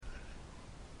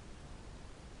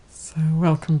So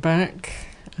welcome back,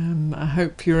 and I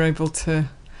hope you're able to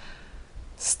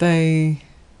stay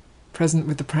present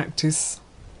with the practice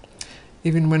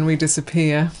even when we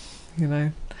disappear. You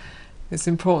know, it's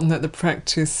important that the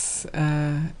practice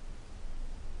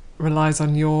relies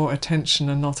on your attention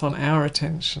and not on our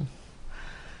attention,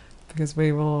 because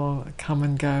we will come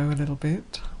and go a little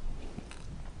bit.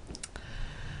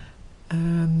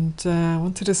 And I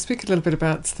wanted to speak a little bit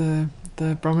about the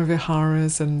Brahma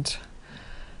Viharas and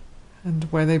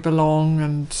where they belong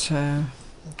and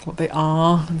what they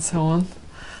are and so on.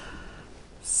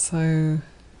 So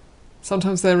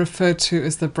sometimes they're referred to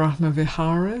as the Brahma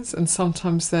Viharas, and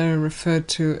sometimes they're referred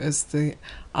to as the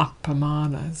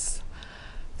Apamanas.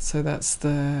 So that's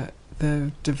the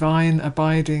divine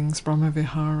abidings, Brahma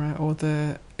Vihara, or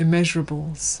the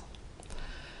immeasurables.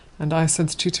 And Ayya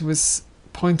Santatita was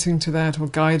pointing to that, or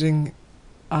guiding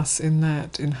us in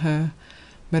that, in her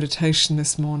meditation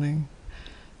this morning,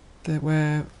 that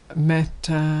where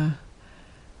metta,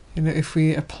 if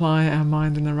we apply our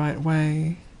mind in the right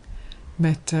way,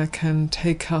 metta can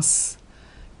take us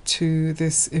to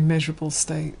this immeasurable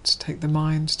state, take the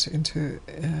mind into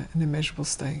an immeasurable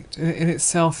state. In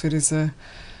itself, it is a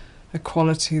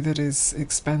quality that is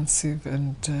expansive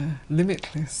and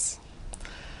limitless.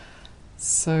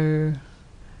 So,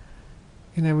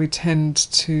 we tend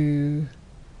to,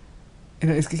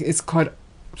 it's quite,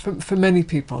 for many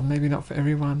people, maybe not for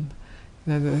everyone,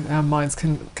 our minds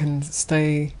can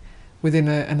stay within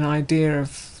an idea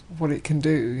of what it can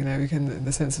do. We can, in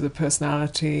the sense of the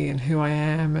personality and who I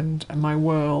am and my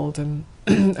world, and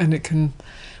and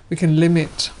we can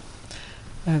limit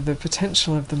the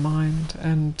potential of the mind.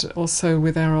 And also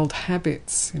with our old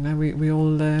habits, we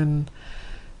all learn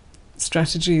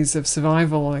strategies of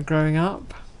survival growing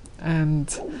up,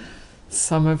 and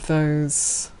some of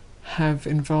those have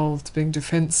involved being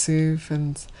defensive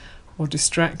or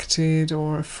distracted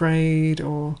or afraid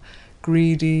or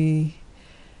greedy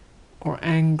or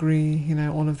angry,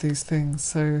 all of these things.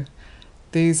 So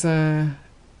these are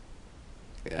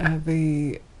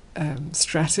the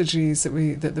strategies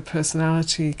that the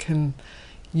personality can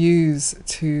use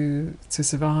to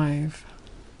survive.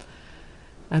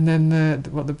 And then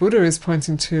what the Buddha is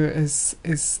pointing to is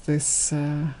this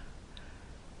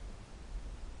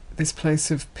this place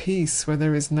of peace, where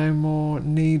there is no more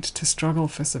need to struggle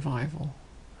for survival,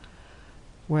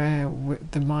 where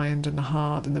the mind and the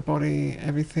heart and the body,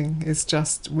 everything is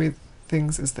just with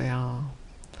things as they are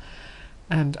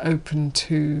and open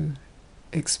to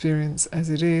experience as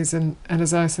it is. And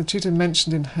as Ayya Santatita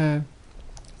mentioned in her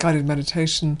guided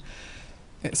meditation,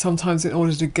 sometimes in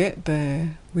order to get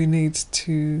there, we need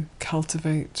to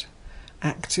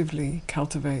actively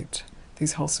cultivate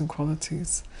these wholesome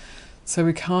qualities. So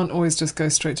we can't always just go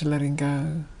straight to letting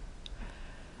go,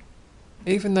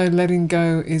 even though letting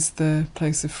go is the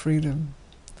place of freedom.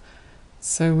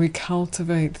 So we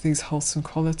cultivate these wholesome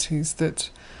qualities that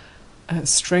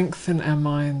strengthen our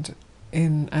mind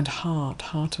and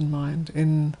heart and mind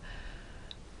in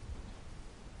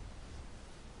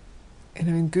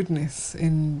goodness,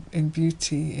 in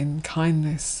beauty, in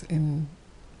kindness, in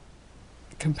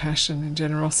compassion, in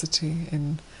generosity,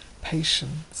 in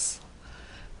patience.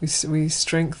 We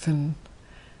strengthen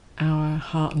our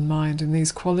heart and mind in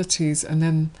these qualities, and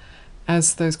then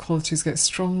as those qualities get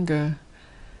stronger,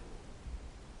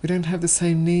 we don't have the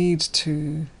same need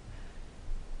to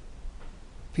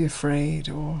be afraid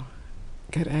or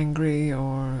get angry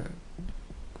or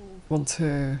want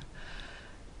to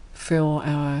fill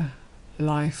our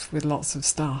life with lots of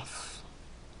stuff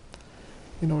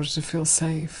in order to feel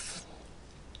safe.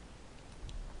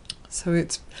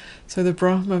 So the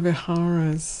Brahma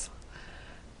Viharas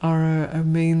are a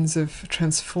means of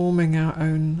transforming our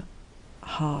own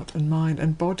heart and mind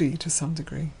and body to some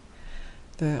degree.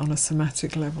 They're on a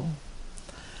somatic level.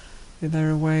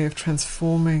 They're a way of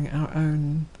transforming our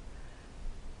own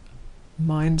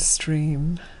mind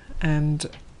stream, and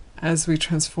as we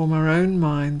transform our own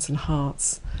minds and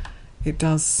hearts, it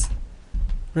does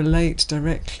relate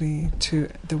directly to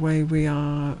the way we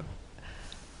are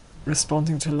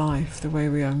responding to life, the way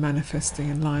we are manifesting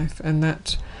in life, and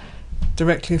that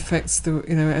directly affects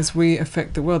as we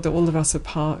affect the world. That all of us are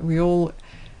part. We all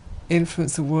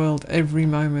influence the world every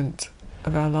moment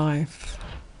of our life,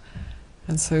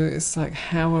 and so it's like,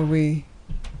 how are we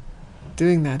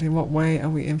doing that? In what way are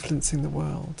we influencing the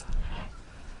world?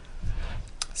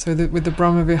 So that with the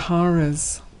Brahma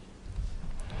Viharas,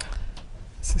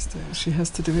 sister, she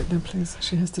has to do it now, please.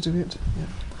 She has to do it. Yeah.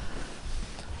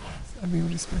 We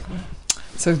already spoke about it.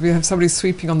 So we have somebody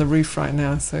sweeping on the roof right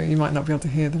now, so you might not be able to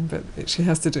hear them, but she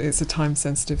has to do it. It's a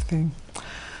time-sensitive thing.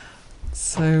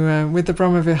 So with the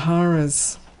Brahma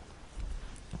Viharas,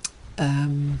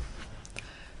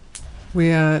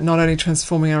 we are not only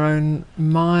transforming our own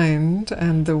mind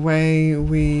and the way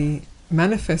we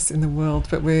manifest in the world,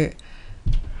 but we're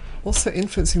also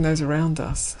influencing those around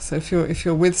us. So if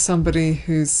you're with somebody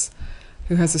who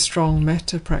has a strong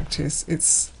metta practice,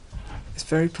 it's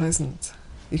very pleasant.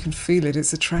 You can feel it.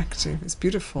 It's attractive. It's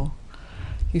beautiful.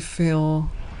 You feel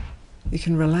you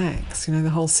can relax. The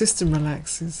whole system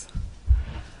relaxes.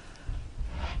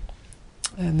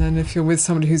 And then if you're with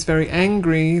somebody who's very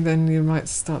angry, then you might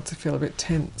start to feel a bit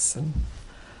tense and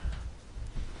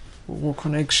walk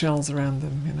on eggshells around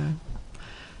them,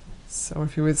 So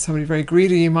if you're with somebody very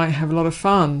greedy, you might have a lot of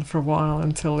fun for a while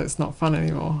until it's not fun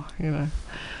anymore,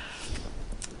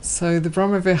 So the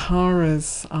Brahma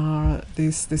Viharas are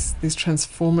these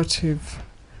transformative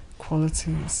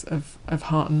qualities of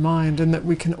heart and mind, and that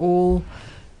we can all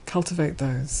cultivate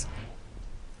those.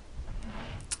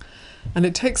 And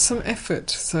it takes some effort.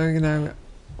 So,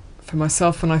 for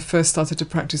myself, when I first started to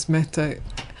practice metta,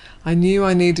 I knew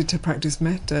I needed to practice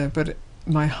metta, but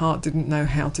my heart didn't know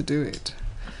how to do it.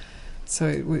 So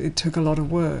it took a lot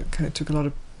of work, and it took a lot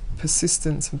of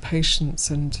persistence and patience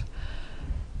and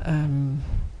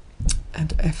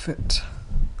effort.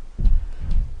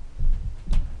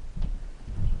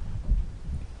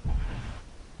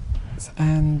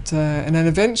 And then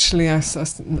eventually I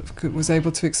was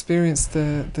able to experience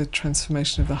the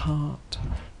transformation of the heart.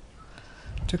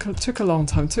 Took a long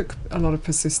time, took a lot of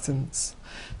persistence.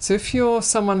 So if you're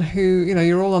someone who,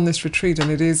 you're all on this retreat,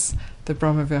 and it is the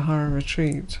Brahma Vihara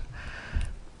retreat,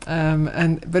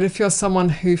 but if you're someone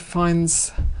who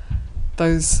finds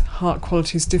those heart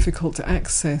qualities difficult to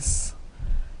access,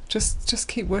 just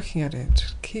keep working at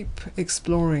it. Keep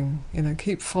exploring.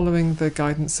 Keep following the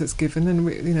guidance that's given. And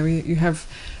you have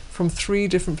from 3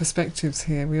 different perspectives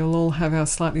here. We'll all have our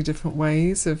slightly different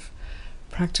ways of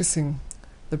practicing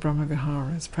the Brahma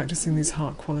Viharas, practicing these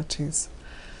heart qualities.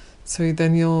 So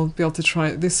then you'll be able to try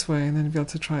it this way, and then you'll be able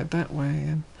to try it that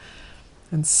way,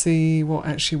 and see what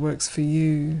actually works for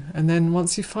you. And then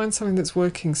once you find something that's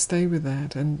working, stay with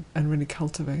that and really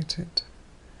cultivate it.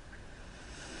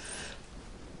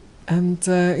 And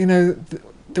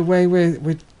the way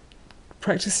we're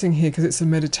practicing here, because it's a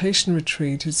meditation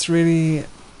retreat, it's really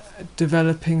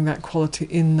developing that quality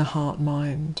in the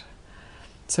heart-mind.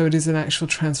 So it is an actual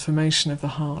transformation of the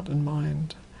heart and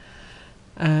mind,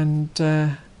 and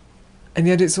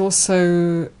yet it's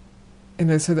also,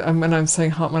 so that when I'm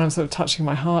saying heart, when I'm sort of touching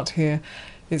my heart here,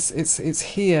 it's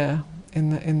here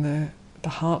in the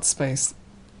heart space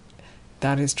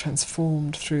that is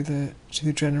transformed through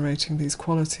generating these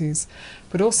qualities.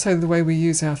 But also the way we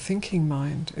use our thinking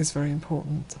mind is very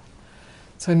important.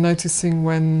 So noticing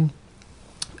when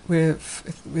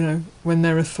when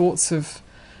there are thoughts of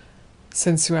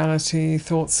sensuality,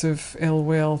 thoughts of ill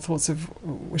will, thoughts of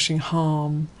wishing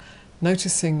harm,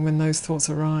 noticing when those thoughts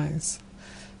arise.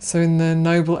 So in the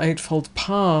Noble Eightfold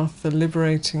Path, the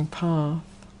liberating path,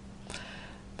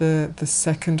 the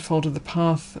second fold of the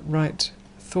path, right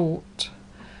thought,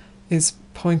 is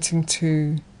pointing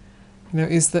to,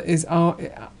 are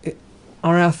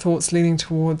our thoughts leaning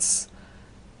towards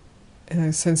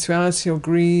sensuality or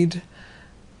greed,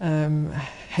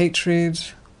 hatred,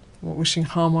 or wishing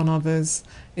harm on others,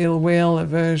 ill will,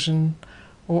 aversion,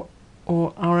 or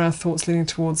are our thoughts leaning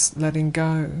towards letting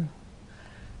go,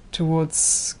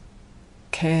 towards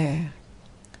care,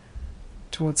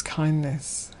 towards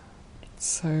kindness?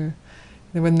 So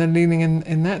when they're leaning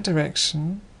in that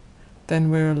direction, then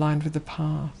we're aligned with the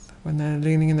path. When they're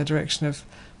leaning in the direction of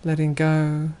letting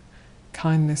go,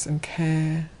 kindness and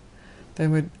care,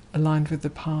 then we're aligned with the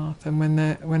path. And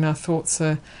when our thoughts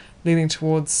are leaning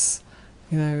towards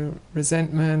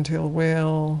resentment, ill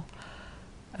will,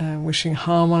 wishing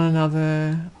harm on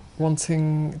another,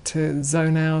 wanting to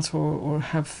zone out or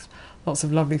have lots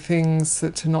of lovely things,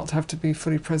 to not have to be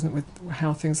fully present with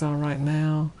how things are right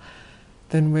now,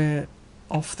 then we're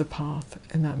off the path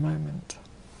in that moment.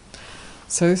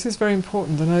 So this is very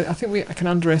important, and I think I can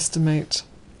underestimate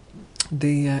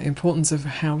the importance of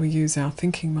how we use our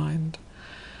thinking mind.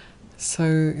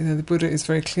 So the Buddha is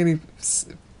very clearly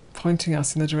pointing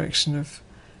us in the direction of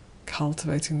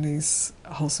cultivating these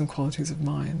wholesome qualities of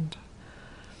mind.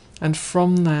 And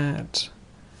from that,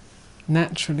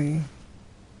 naturally,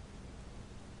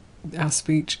 our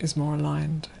speech is more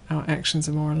aligned, our actions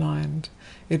are more aligned.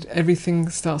 Everything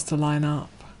starts to line up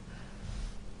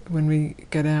when we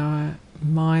get our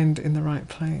mind in the right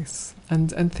place,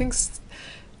 and things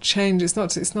change. It's not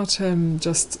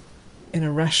just in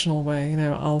a rational way.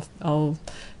 I'll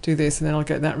do this and then I'll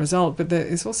get that result. But there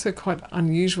is also quite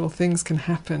unusual things can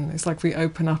happen. It's like we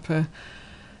open up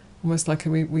almost like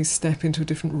we step into a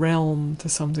different realm to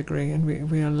some degree, and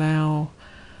we allow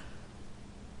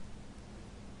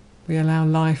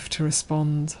life to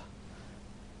respond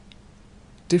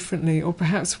differently, or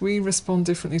perhaps we respond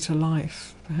differently to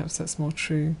life. Perhaps that's more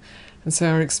true. And so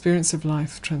our experience of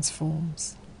life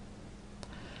transforms.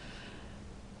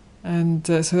 And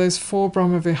so those 4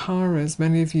 Brahma Viharas,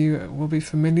 many of you will be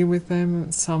familiar with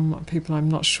them. Some people I'm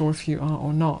not sure if you are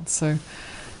or not. So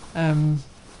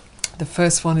the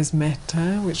first one is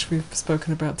metta, which we've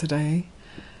spoken about today.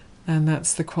 And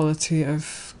that's the quality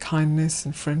of kindness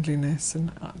and friendliness.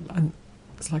 And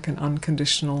it's like an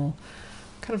unconditional,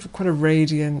 kind of quite a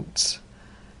radiant,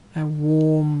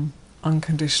 warm,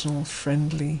 unconditional,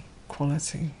 friendly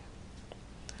quality.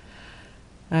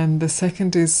 And the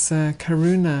second is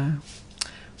karuna,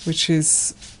 which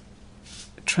is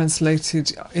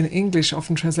translated in English,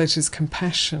 often translated as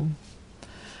compassion.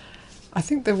 I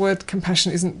think the word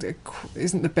compassion isn't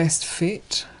the best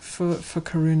fit for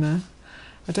karuna.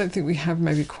 I don't think we have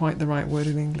maybe quite the right word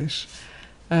in English.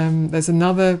 There's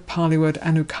another Pali word,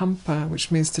 anukampa,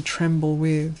 which means to tremble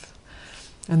with,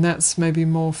 and that's maybe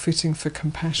more fitting for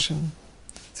compassion.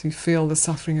 So you feel the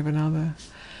suffering of another.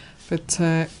 But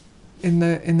in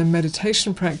the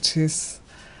meditation practice,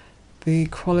 the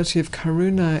quality of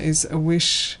karuna is a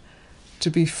wish to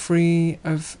be free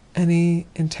of any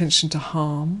intention to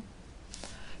harm,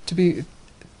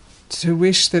 to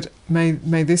wish that may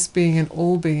this being and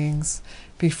all beings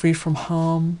be free from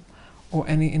harm or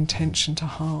any intention to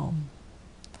harm.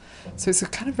 So it's a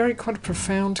kind of quite a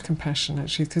profound compassion,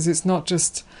 actually, because it's not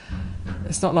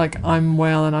like I'm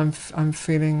well and I'm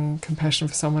feeling compassion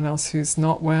for someone else who's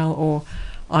not well, or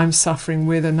I'm suffering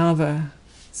with another,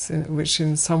 which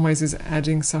in some ways is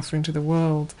adding suffering to the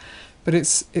world. But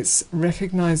it's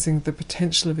recognizing the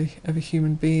potential of a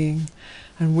human being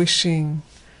and wishing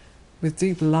with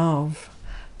deep love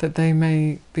that they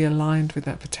may be aligned with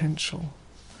that potential,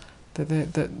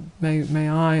 that may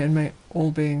I and may all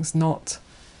beings not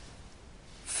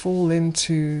fall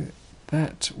into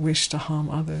that wish to harm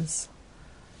others,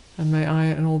 and may I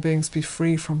and all beings be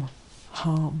free from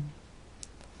harm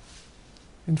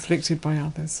inflicted by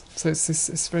others. So it's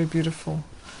this very beautiful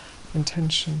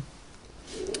intention.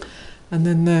 And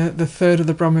then the third of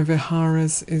the Brahma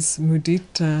Viharas is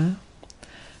mudita.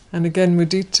 And again,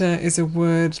 mudita is a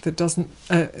word that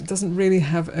doesn't really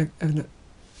have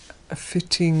a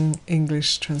fitting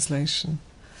English translation.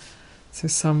 So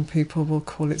some people will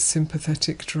call it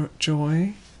sympathetic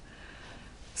joy.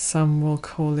 Some will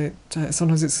call it,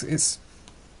 sometimes it's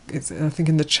I think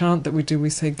in the chant that we do, we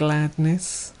say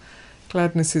gladness.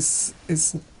 Gladness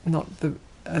is not the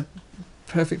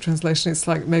perfect translation. It's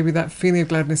like maybe that feeling of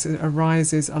gladness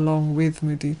arises along with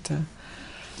mudita.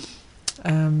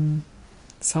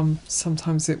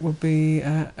 Sometimes it will be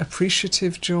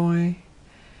appreciative joy,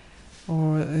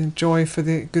 or joy for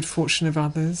the good fortune of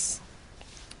others.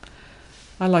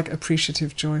 I like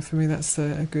appreciative joy. For me, that's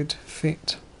a good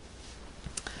fit,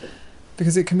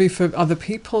 because it can be for other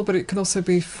people, but it can also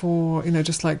be for,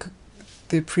 just like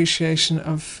the appreciation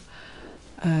of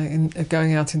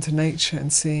going out into nature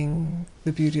and seeing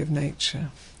the beauty of nature.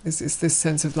 It's this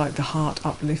sense of like the heart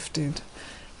uplifted,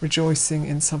 rejoicing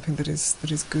in something that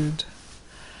is good.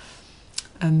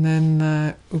 And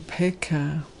then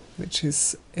upekkha, which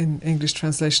is in English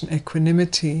translation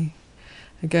equanimity.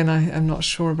 Again, I am not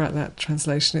sure about that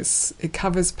translation. It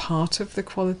covers part of the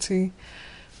quality,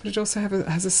 but it also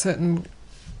has a certain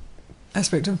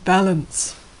aspect of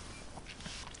balance.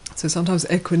 So sometimes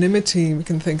equanimity, we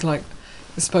can think like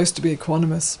it's supposed to be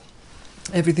equanimous.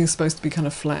 Everything's supposed to be kind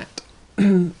of flat.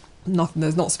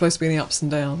 There's not supposed to be any ups and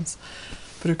downs.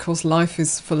 But of course life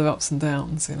is full of ups and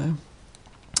downs,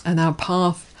 And our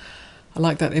path, I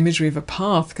like that imagery of a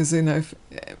path, because, if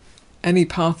any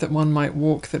path that one might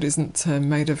walk that isn't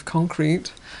made of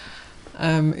concrete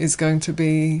is going to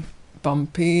be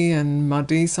bumpy and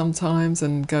muddy sometimes,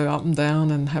 and go up and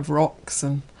down and have rocks,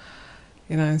 and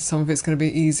some of it's going to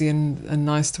be easy and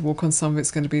nice to walk on, some of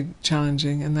it's going to be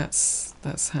challenging, and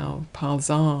that's how paths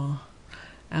are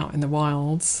out in the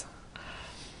wilds.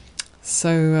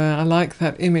 So I like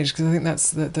that image, because I think that's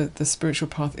the spiritual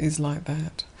path is like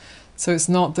that. So it's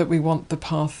not that we want the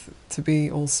path to be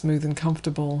all smooth and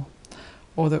comfortable,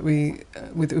 or that we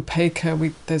with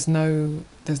upekkha there's no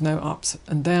ups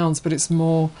and downs, but it's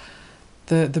more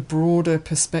the broader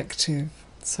perspective.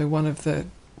 So one of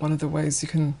the ways you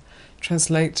can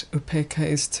translate upekkha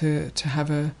is to have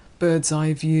a bird's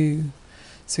eye view.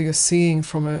 So you're seeing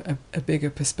from a bigger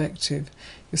perspective.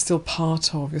 You're still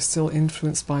part of, you're still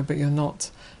influenced by, but you're not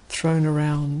thrown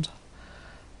around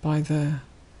by the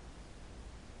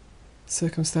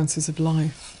circumstances of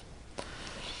life.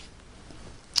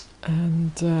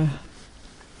 And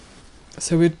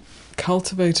so we're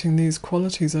cultivating these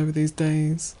qualities over these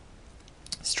days,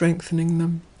 strengthening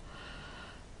them,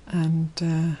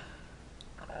 and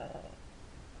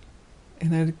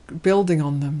building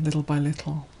on them little by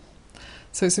little.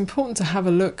 So it's important to have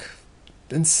a look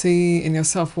and see in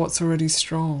yourself what's already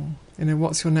strong,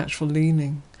 what's your natural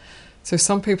leaning. So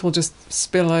some people just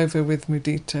spill over with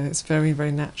mudita. It's very,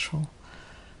 very natural.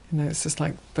 It's just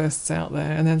like bursts out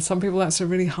there. And then some people, that's a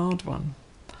really hard one.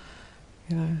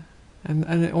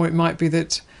 Or it might be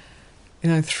that,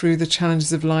 through the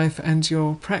challenges of life and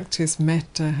your practice,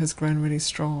 metta has grown really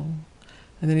strong.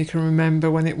 And then you can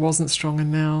remember when it wasn't strong,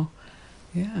 and now,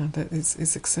 that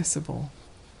it's accessible.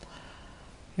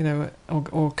 Or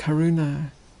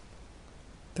karuna,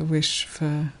 the wish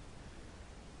for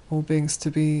all beings to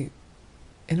be,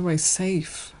 in a way,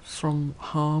 safe from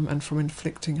harm and from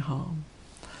inflicting harm.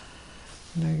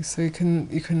 So you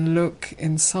can look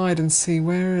inside and see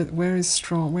where is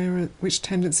strong, which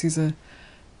tendencies are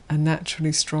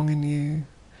naturally strong in you,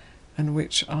 and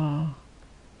which are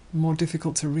more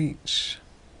difficult to reach.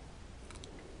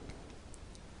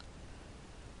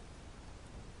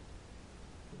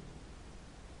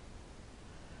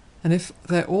 And if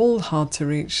they're all hard to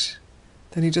reach,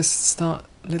 then you just start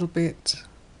a little bit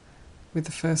with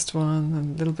the first one,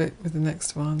 and a little bit with the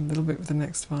next one, a little bit with the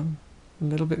next one, a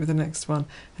little bit with the next one,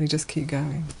 and you just keep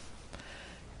going.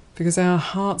 Because our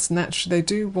hearts naturally, they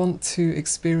do want to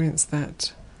experience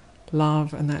that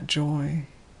love and that joy.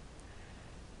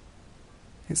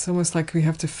 It's almost like we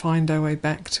have to find our way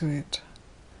back to it.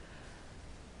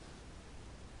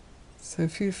 So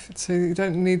you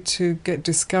don't need to get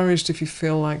discouraged if you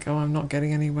feel like, oh, I'm not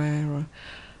getting anywhere, or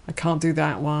I can't do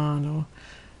that one, or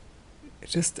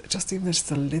just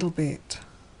a little bit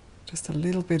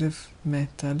of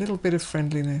metta, a little bit of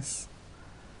friendliness,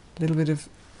 a little bit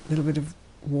of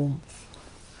warmth,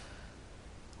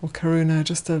 or karuna,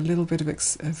 just a little bit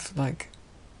of like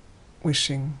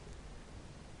wishing.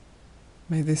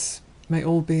 May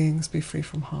all beings be free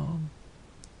from harm.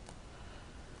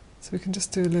 So we can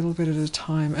just do a little bit at a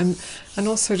time. And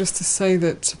also just to say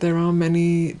that there are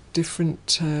many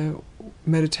different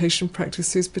meditation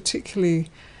practices, particularly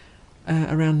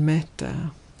around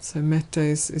metta. So metta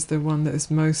is the one that is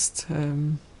most,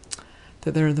 that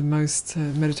there are the most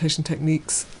meditation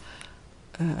techniques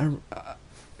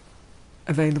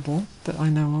available that I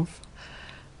know of.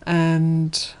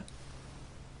 And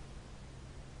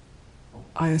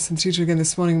Ayya Teacher again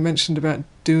this morning mentioned about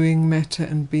doing metta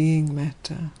and being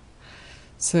metta.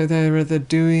 So there are the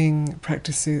doing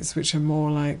practices, which are more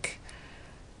like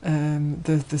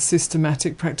the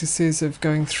systematic practices of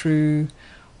going through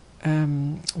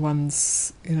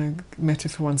one's, metta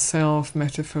for oneself,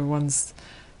 metta for one's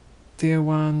dear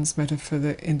ones, metta for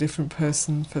the indifferent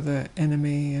person, for the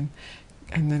enemy,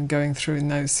 and then going through in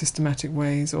those systematic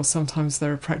ways. Or sometimes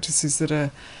there are practices that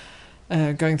are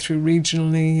going through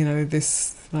regionally,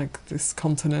 this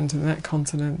continent and that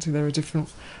continent. There are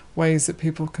different ways that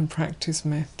people can practice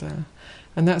metta,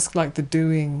 and that's like the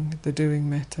doing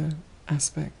metta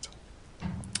aspect,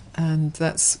 and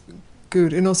that's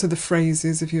good. And also the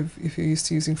phrases, if you're used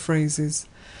to using phrases,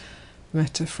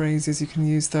 metta phrases, you can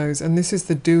use those. And this is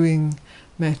the doing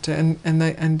metta,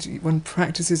 and one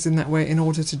practices in that way in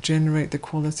order to generate the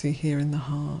quality here in the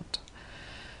heart.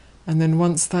 And then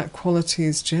once that quality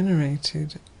is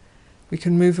generated, we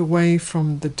can move away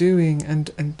from the doing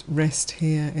and rest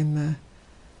here in the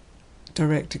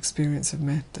direct experience of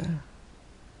metta,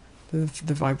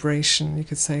 the vibration, you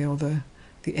could say, or the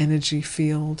energy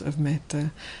field of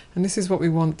metta. And this is what we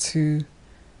want to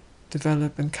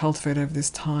develop and cultivate over this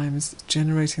time, is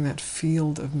generating that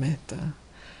field of metta,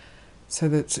 so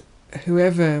that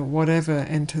whatever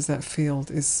enters that field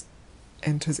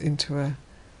enters into a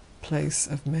place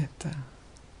of metta.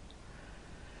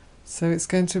 So it's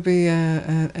going to be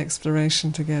an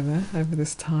exploration together over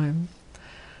this time,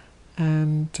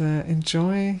 and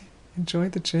enjoy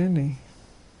the journey.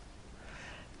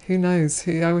 Who knows?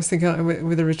 I always think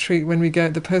with a retreat, when we go,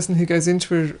 the person who goes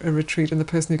into a retreat and the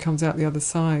person who comes out the other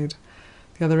side,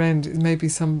 the other end, it may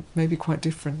be quite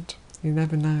different. You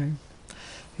never know.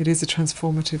 It is a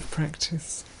transformative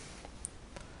practice.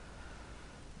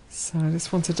 So I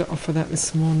just wanted to offer that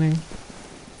this morning.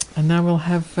 And now we'll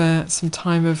have some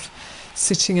time of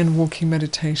sitting and walking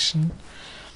meditation.